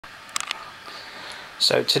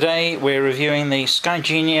So today we're reviewing the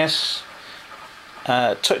SkyGenius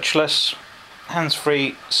Touchless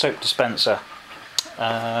hands-free soap dispenser.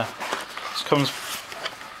 This comes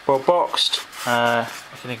well boxed.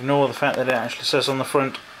 You can ignore the fact that it actually says on the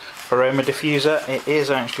front aroma diffuser. It is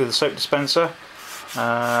actually the soap dispenser.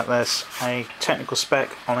 There's a technical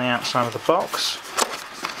spec on the outside of the box,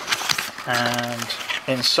 and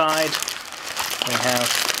inside we have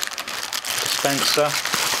a dispenser,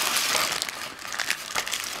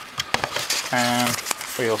 and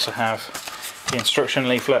we also have the instruction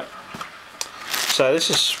leaflet. So this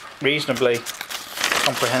is reasonably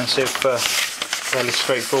comprehensive for fairly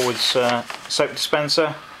straightforward soap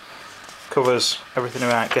dispenser. Covers everything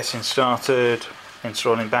about getting started,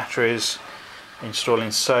 installing batteries,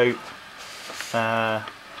 installing soap,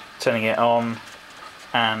 turning it on,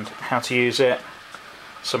 and how to use it.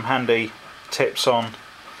 Some handy tips on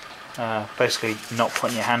basically not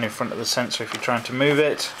putting your hand in front of the sensor if you're trying to move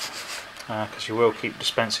it, because you will keep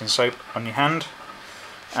dispensing soap on your hand,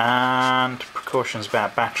 and precautions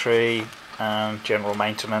about battery and general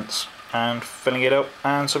maintenance and filling it up,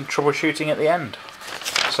 and some troubleshooting at the end.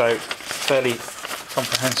 So fairly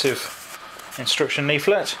comprehensive instruction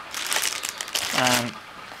leaflet. And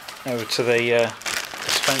over to the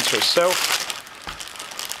dispenser itself.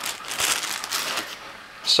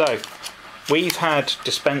 So we've had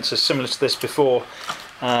dispensers similar to this before,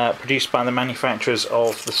 produced by the manufacturers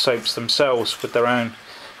of the soaps themselves with their own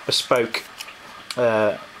bespoke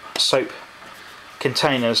soap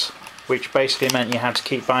containers, which basically meant you had to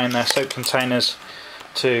keep buying their soap containers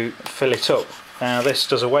to fill it up. Now this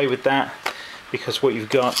does away with that, because what you've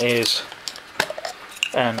got is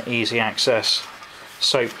an easy access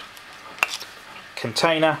soap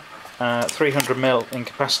container, 300ml in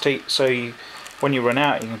capacity, so when you run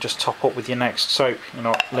out you can just top up with your next soap. You're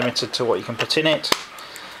not limited to what you can put in it.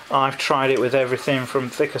 I've tried it with everything from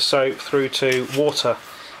thicker soap through to water,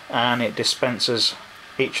 and it dispenses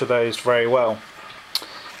each of those very well.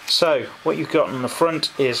 So what you've got on the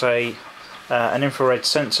front is an infrared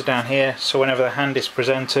sensor down here, so whenever the hand is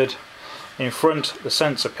presented in front, the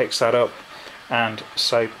sensor picks that up and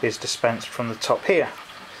soap is dispensed from the top here.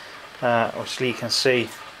 Obviously you can see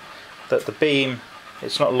that the beam,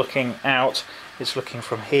 it's not looking out, it's looking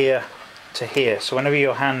from here to here, so whenever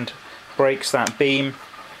your hand breaks that beam,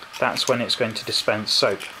 that's when it's going to dispense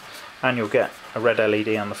soap, and you'll get a red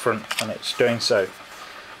LED on the front when it's doing so.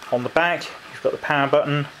 On the back you've got the power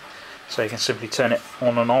button, so you can simply turn it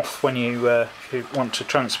on and off when you if you want to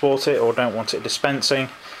transport it or don't want it dispensing.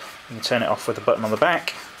 You can turn it off with a button on the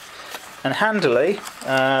back. And handily,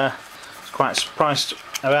 I was quite surprised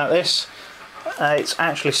about this, it's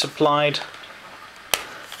actually supplied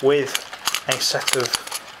with a set of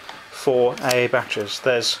 4 AA batteries.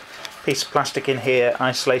 There's a piece of plastic in here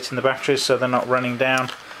isolating the batteries so they're not running down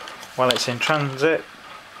while it's in transit,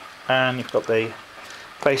 and you've got the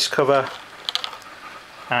base cover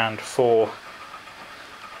and 4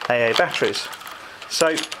 AA batteries.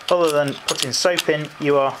 So other than putting soap in,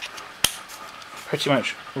 you are pretty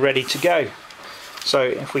much ready to go. So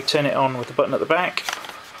if we turn it on with the button at the back,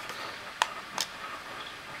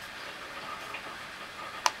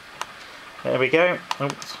 there we go.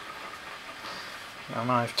 Oops. And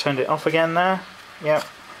I've turned it off again there. Yep.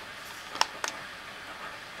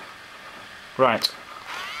 Right.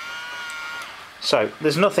 So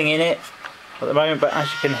there's nothing in it at the moment, but as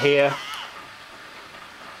you can hear,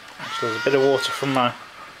 actually there's a bit of water from my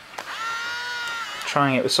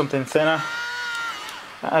trying it with something thinner.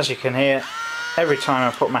 As you can hear, every time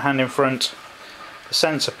I put my hand in front, the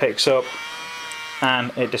sensor picks up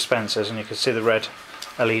and it dispenses, and you can see the red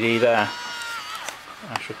LED there.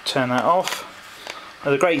 I should turn that off.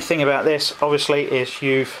 Now the great thing about this obviously is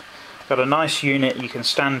you've got a nice unit, you can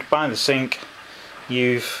stand by the sink.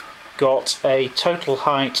 You've got a total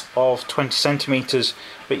height of 20 centimeters,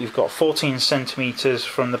 but you've got 14 centimeters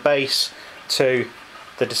from the base to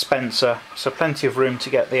the dispenser, so plenty of room to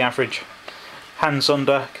get the average hands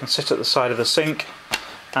under, can sit at the side of the sink.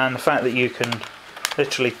 And the fact that you can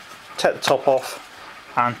literally take the top off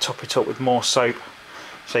and top it up with more soap,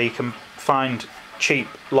 so you can find cheap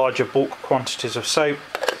larger bulk quantities of soap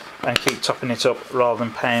and keep topping it up rather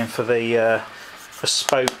than paying for the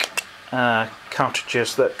bespoke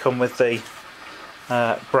cartridges that come with the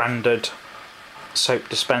branded soap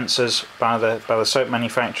dispensers by the soap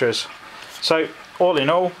manufacturers. So all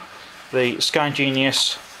in all, the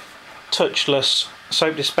SkyGenius Touchless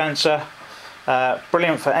soap dispenser,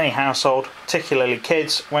 brilliant for any household, particularly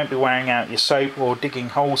kids. Won't be wearing out your soap or digging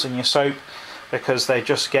holes in your soap, because they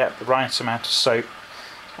just get the right amount of soap,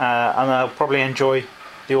 and they'll probably enjoy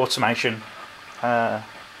the automation.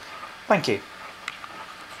 Thank you.